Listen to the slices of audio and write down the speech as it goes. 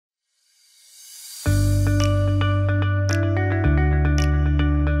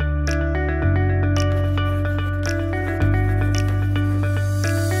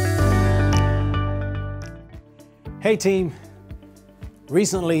Hey team,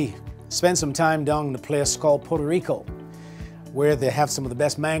 recently spent some time down in a place called Puerto Rico, where they have some of the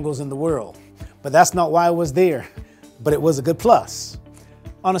best mangoes in the world. But that's not why I was there, but it was a good plus.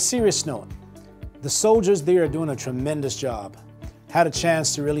 On a serious note, the soldiers there are doing a tremendous job. Had a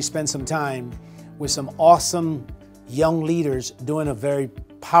chance to really spend some time with some awesome young leaders doing a very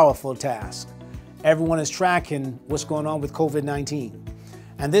powerful task. Everyone is tracking what's going on with COVID-19.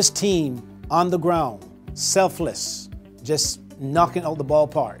 And this team on the ground, selfless, just knocking out the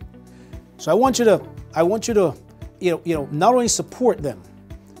ballpark. So I want you to not only support them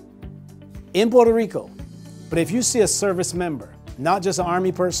in Puerto Rico, but if you see a service member, not just an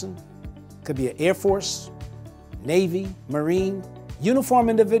Army person, could be an Air Force, Navy, Marine, uniform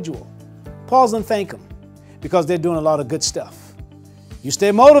individual, pause and thank them because they're doing a lot of good stuff. You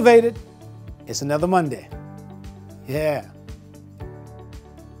stay motivated, it's another Monday. Yeah.